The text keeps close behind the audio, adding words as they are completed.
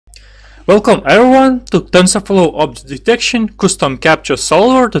Welcome everyone to TensorFlow Object Detection Custom CAPTCHA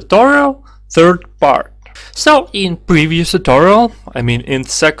Solver tutorial, third part. So in previous tutorial, in the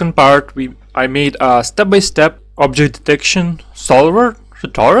second part, I made a step-by-step object detection solver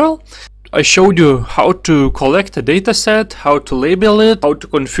tutorial. I showed you how to collect a dataset, how to label it, how to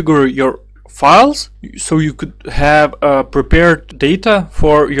configure your files so you could have prepared data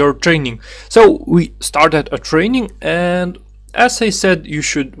for your training. So we started a training, and as I said, you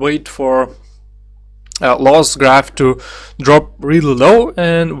should wait for loss graph to drop really low,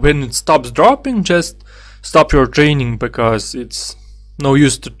 and when it stops dropping, just stop your training because it's no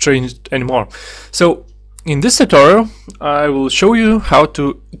use to train it anymore. So in this tutorial I will show you how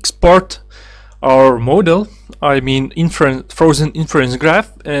to export our model, frozen inference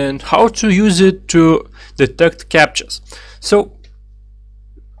graph, and how to use it to detect CAPTCHAs. So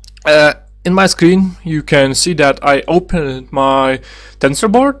in my screen you can see that I opened my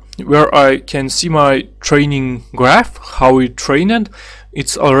TensorBoard where I can see my training graph, how we trained it.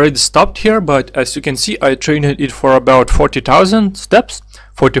 It's already stopped here, but as you can see I trained it for about 40,000 steps,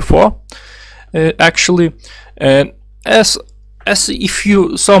 44 actually. And as if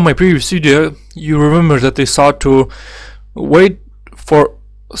you saw my previous video, you remember that I saw to wait for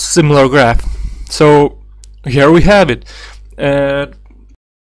similar graph. So here we have it.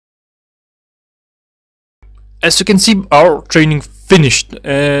 As you can see, our training finished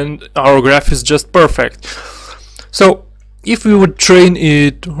and our graph is just perfect. So if we would train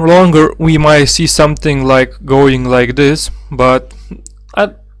it longer, we might see something like going like this, but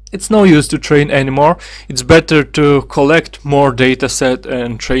it's no use to train anymore. It's better to collect more data set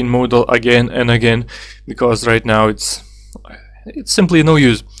and train model again and again, because right now it's simply no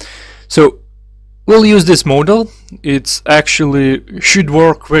use. So we'll use this model. It's actually should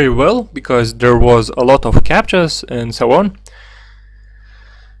work very well because there was a lot of CAPTCHAs and so on.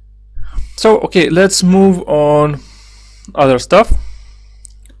 So okay, let's move on other stuff.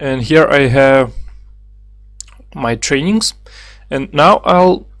 And here I have my trainings, and now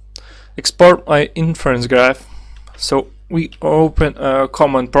I'll export my inference graph. So we open a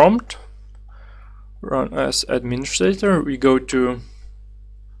command prompt, run as administrator, we go to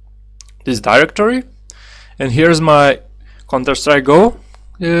this directory, and here's my Counter-Strike Go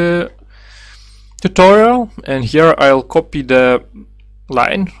tutorial, and here I'll copy the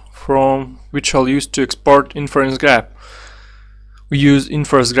line from which I'll use to export inference graph. We use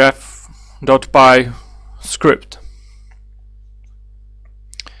inference graph.py script.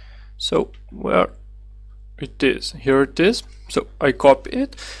 So where it is, here it is. So I copy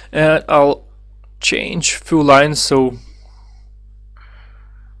it and I'll change few lines so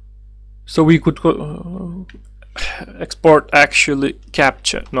we could export actually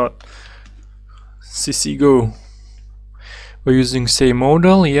CAPTCHA, not CCGO. We're using same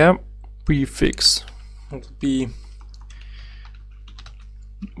model, yeah. Prefix will be,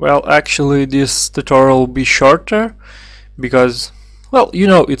 well, actually this tutorial will be shorter because, well, you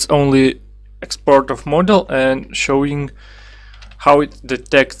know, it's only export of model and showing how it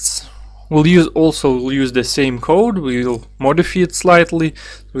detects. We'll use the same code. We'll modify it slightly.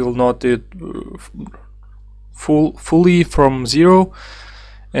 We'll not it fully from zero.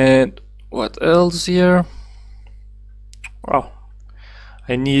 And what else here? Well,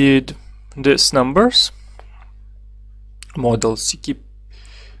 I need these numbers. Model CAPTCHA.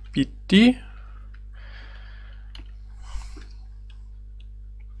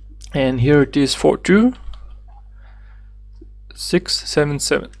 And here it is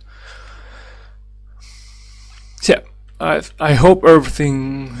 42677. So yeah, I hope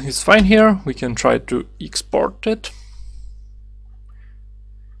everything is fine here. We can try to export it,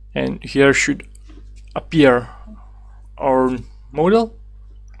 and here should appear our model.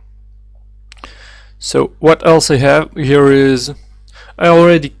 So what else I have here is I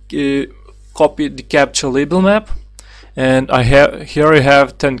already copied the CAPTCHA label map, and I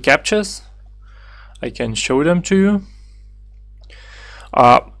have 10 CAPTCHAs. I can show them to you.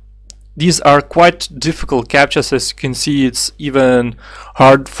 These are quite difficult CAPTCHAs. As you can see, it's even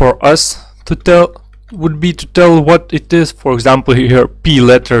hard for us to tell. Would be to tell what it is. For example, here P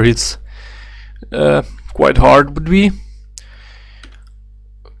letter, it's quite hard. Would be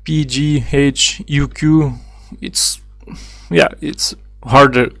P, G, H, U, Q. It's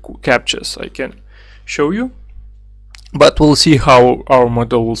harder CAPTCHAs. I can show you, but we'll see how our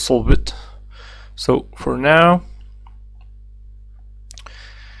model will solve it. So for now,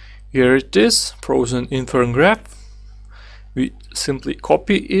 here it is, frozen inference graph. We simply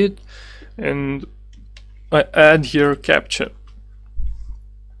copy it and I add here CAPTCHA,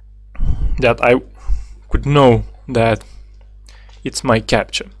 that I could know that it's my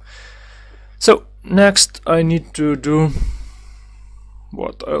CAPTCHA. So next I need to do,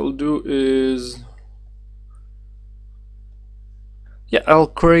 what I'll do is, yeah, I'll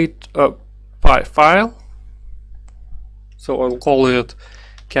create a Py file. So I'll call it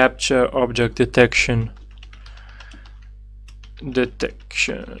CAPTCHA object detection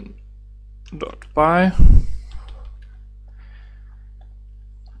 .py.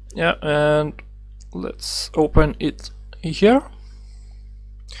 Yeah, and let's open it here,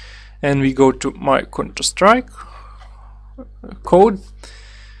 and we go to my Counter-Strike code,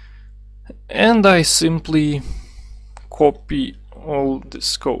 and I simply copy all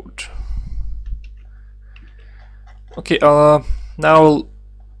this code. Okay, now I'll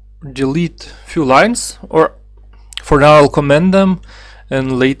delete few lines, or for now I'll comment them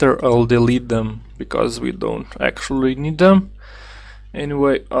and later I'll delete them because we don't actually need them.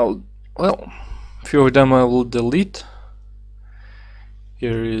 Anyway, well, few of them I will delete.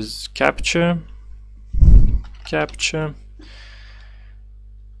 Here is CAPTCHA.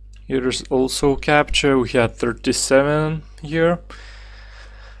 Here is also CAPTCHA. We had 37 here.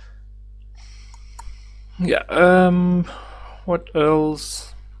 Yeah, what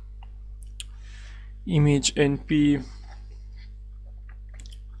else? Image NP.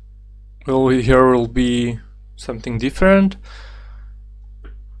 Well, here will be something different.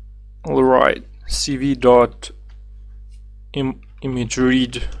 Alright, cv dot image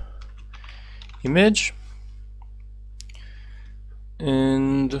read image,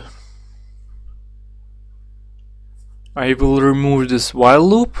 and I will remove this while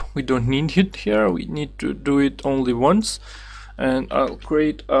loop. We don't need it here, we need to do it only once, and I'll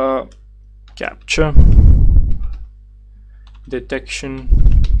create a CAPTCHA detection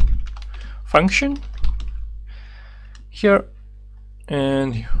function here,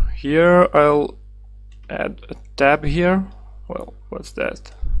 and here I'll add a tab here. Well, what's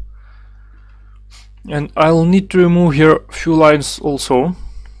that? And I'll need to remove here a few lines also.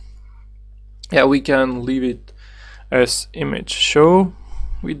 Yeah, we can leave it as image show.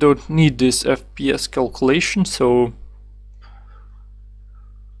 We don't need this FPS calculation, so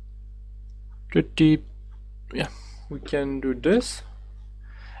yeah, we can do this.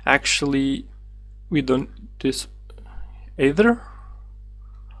 Actually, we don't this either.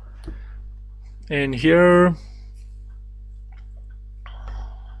 And here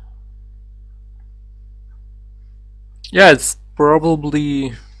yeah, it's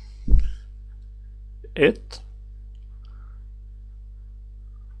probably it.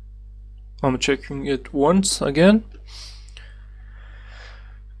 I'm checking it once again.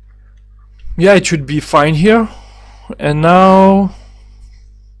 Yeah, it should be fine here. And now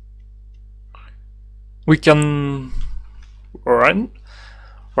we can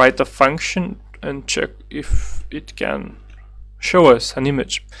write a function and check if it can show us an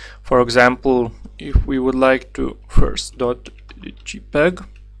image. For example, if we would like to first .jpeg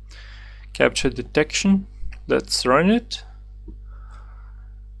CAPTCHA detection, let's run it.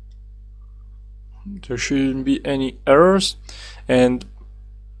 There shouldn't be any errors,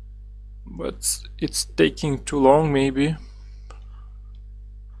 but it's taking too long maybe.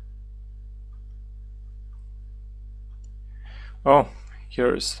 Oh,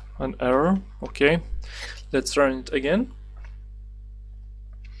 here's an error. Okay, let's run it again.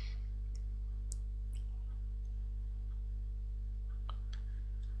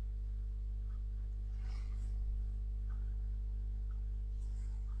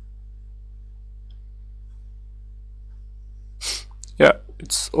 Yeah,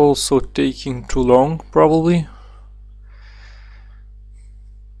 it's also taking too long probably.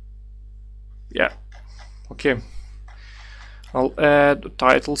 Yeah, okay. I'll add a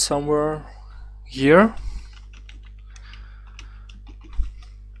title somewhere here.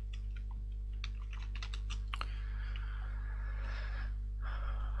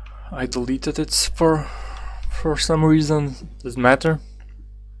 I deleted it for some reason, doesn't matter.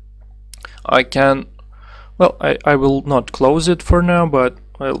 I can, well, I will not close it for now, but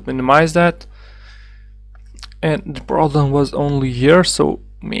I'll minimize that. And the problem was only here, so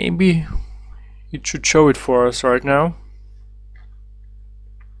maybe it should show it for us right now.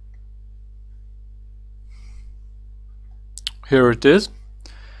 Here it is.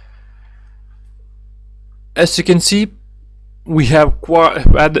 As you can see, we have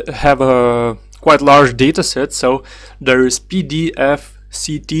a quite large data set, so there is PD, F,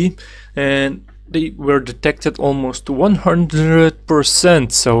 CT, and they were detected almost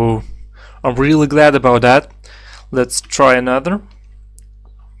 100%, so I'm really glad about that. Let's try another.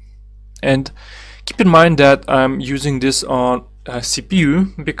 And keep in mind that I'm using this on a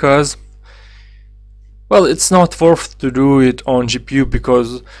CPU because, well, it's not worth to do it on GPU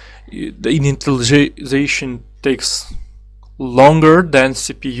because the initialization takes longer than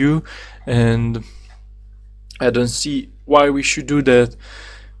CPU, and I don't see why we should do that,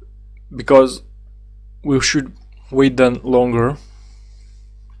 because we should wait then longer.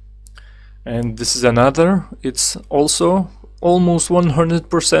 And this is another, it's also almost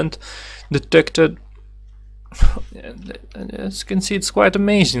 100% detected. And as you can see, it's quite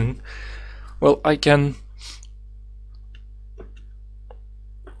amazing. Well, I can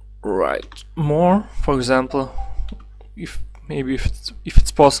write more, for example, if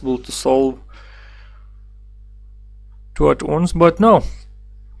it's possible to solve two at once, but no.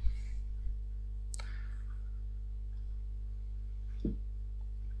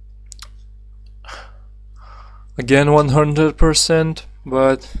 Again 100%,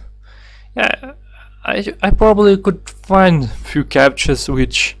 but yeah, I probably could find a few CAPTCHAs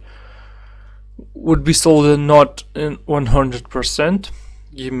which would be solved not in 100%.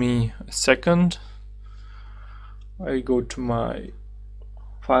 Give me a second. I go to my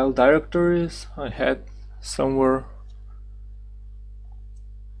file directories I had somewhere.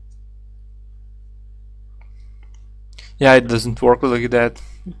 Yeah, it doesn't work like that.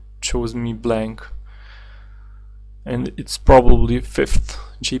 It shows me blank. And it's probably 5th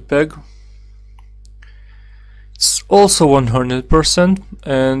JPEG. It's also 100%,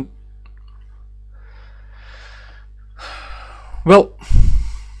 and well,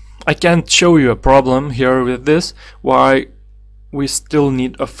 I can't show you a problem here with this, why we still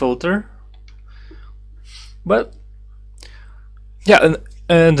need a filter. But yeah,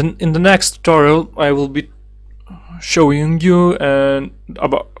 and in the next tutorial I will be showing you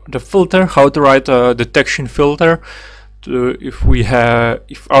about the filter, how to write a detection filter to, if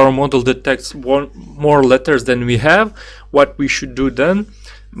our model detects more letters than we have, what we should do then.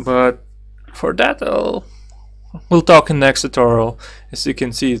 But for that we'll talk in next tutorial. As you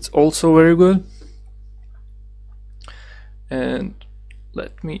can see, it's also very good. And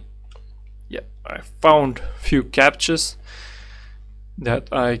I found a few CAPTCHAs that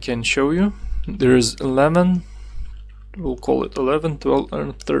I can show you. There's 11, we'll call it 11, 12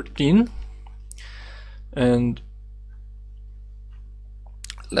 and 13, and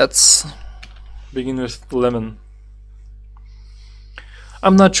let's begin with 11.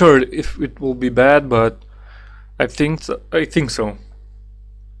 I'm not sure if it will be bad, but I think so.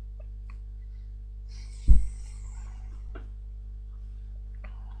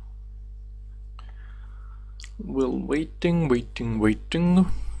 Well, waiting.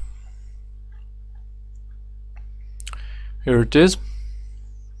 Here it is.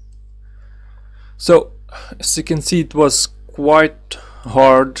 So, as you can see, it was quite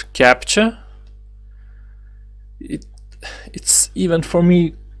hard CAPTCHA. It's even for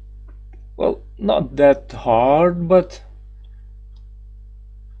me, well, not that hard, but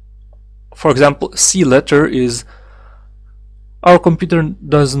for example, C letter is, our computer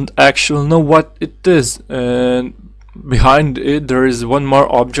doesn't actually know what it is, and behind it there is one more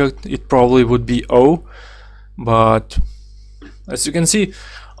object. It probably would be O, but as you can see,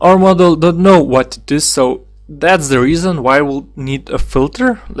 our model don't know what it is, so that's the reason why we'll need a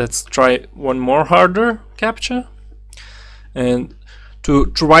filter. Let's try one more harder CAPTCHA. And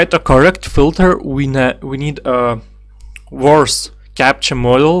to write a correct filter, we need a worse CAPTCHA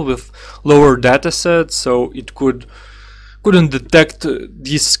model with lower dataset, so it couldn't detect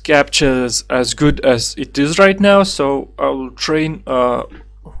these CAPTCHAs as good as it is right now. So I will train a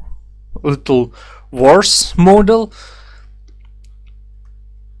little worse model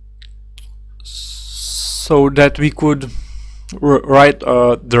so that we could write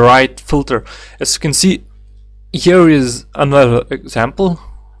the right filter. As you can see, here is another example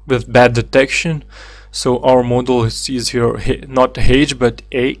with bad detection. So our model sees here not H but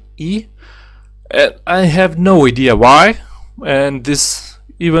AE, and I have no idea why, and this,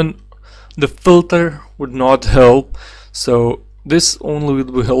 even the filter would not help. So this only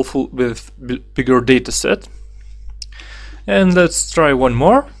will be helpful with bigger data set. And let's try one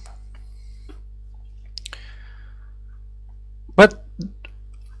more. But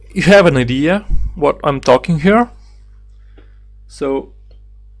you have an idea what I'm talking here. So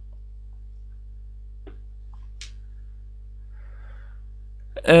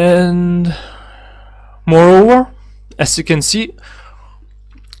and moreover, as you can see,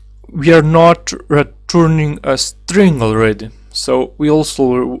 we are not returning a string already. So we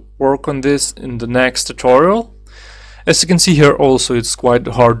also work on this in the next tutorial. As you can see here also, it's quite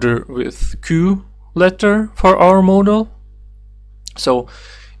harder with Q letter for our model. So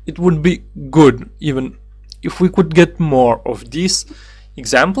it would be good even if we could get more of these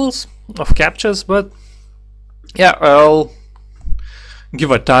examples of CAPTCHAs, but yeah, I'll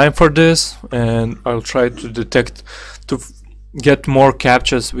give a time for this, and I'll try to detect to get more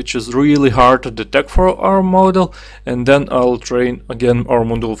CAPTCHAs, which is really hard to detect for our model, and then I'll train again our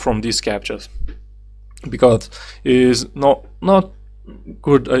model from these CAPTCHAs, because it is not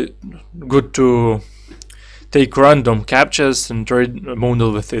good good to take random CAPTCHAs and train a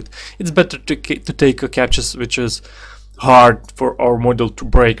model with it. It's better to take a CAPTCHAs which is hard for our model to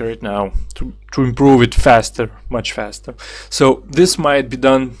break right now, to improve it faster, much faster. So this might be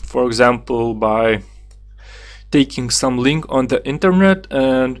done, for example, by taking some link on the internet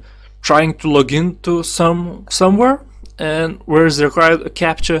and trying to log into somewhere, and where is required a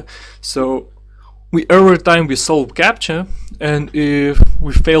CAPTCHA. So every time we solve CAPTCHA, and if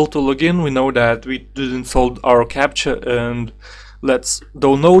we fail to log in, we know that we didn't solve our CAPTCHA, and let's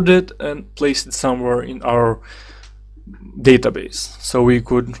download it and place it somewhere in our database, so we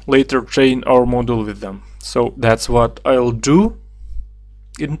could later train our model with them. So that's what I'll do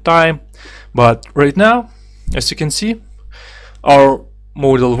in time. But right now, as you can see, our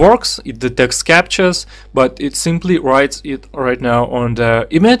model works. It detects CAPTCHAs, but it simply writes it right now on the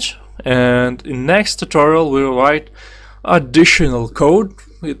image. And in next tutorial we'll write additional code.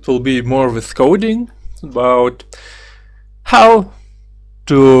 It will be more with coding about how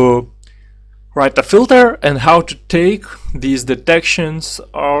to write a filter and how to take these detections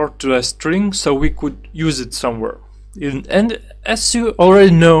out to a string so we could use it somewhere. And as you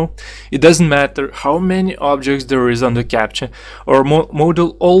already know, it doesn't matter how many objects there is on the CAPTCHA, our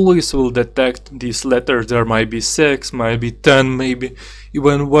model always will detect these letters. There might be 6, might be 10, maybe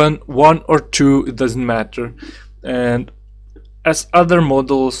even one or two, it doesn't matter. And as other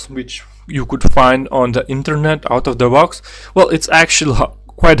models which you could find on the internet out of the box, well, it's actually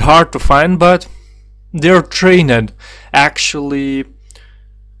quite hard to find, but they're trained actually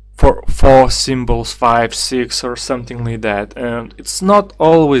for 4 symbols, 5, 6 or something like that, and it's not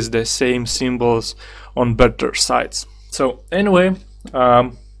always the same symbols on better sites. So anyway,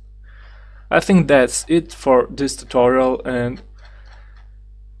 I think that's it for this tutorial, and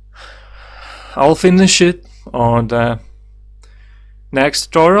I'll finish it on the next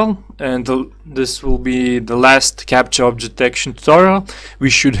tutorial, and this will be the last CAPTCHA object detection tutorial. We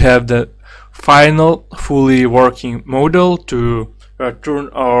should have the final fully working model to return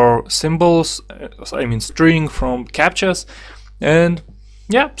our symbols, I mean string, from CAPTCHAs. And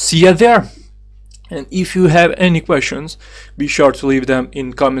yeah, see ya there. And if you have any questions, be sure to leave them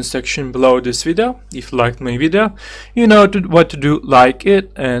in comment section below this video. If you liked my video, you know what to do: like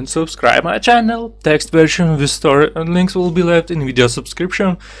it and subscribe my channel. Text version of this story and links will be left in video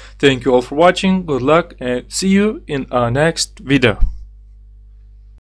subscription. Thank you all for watching, good luck, and see you in our next video.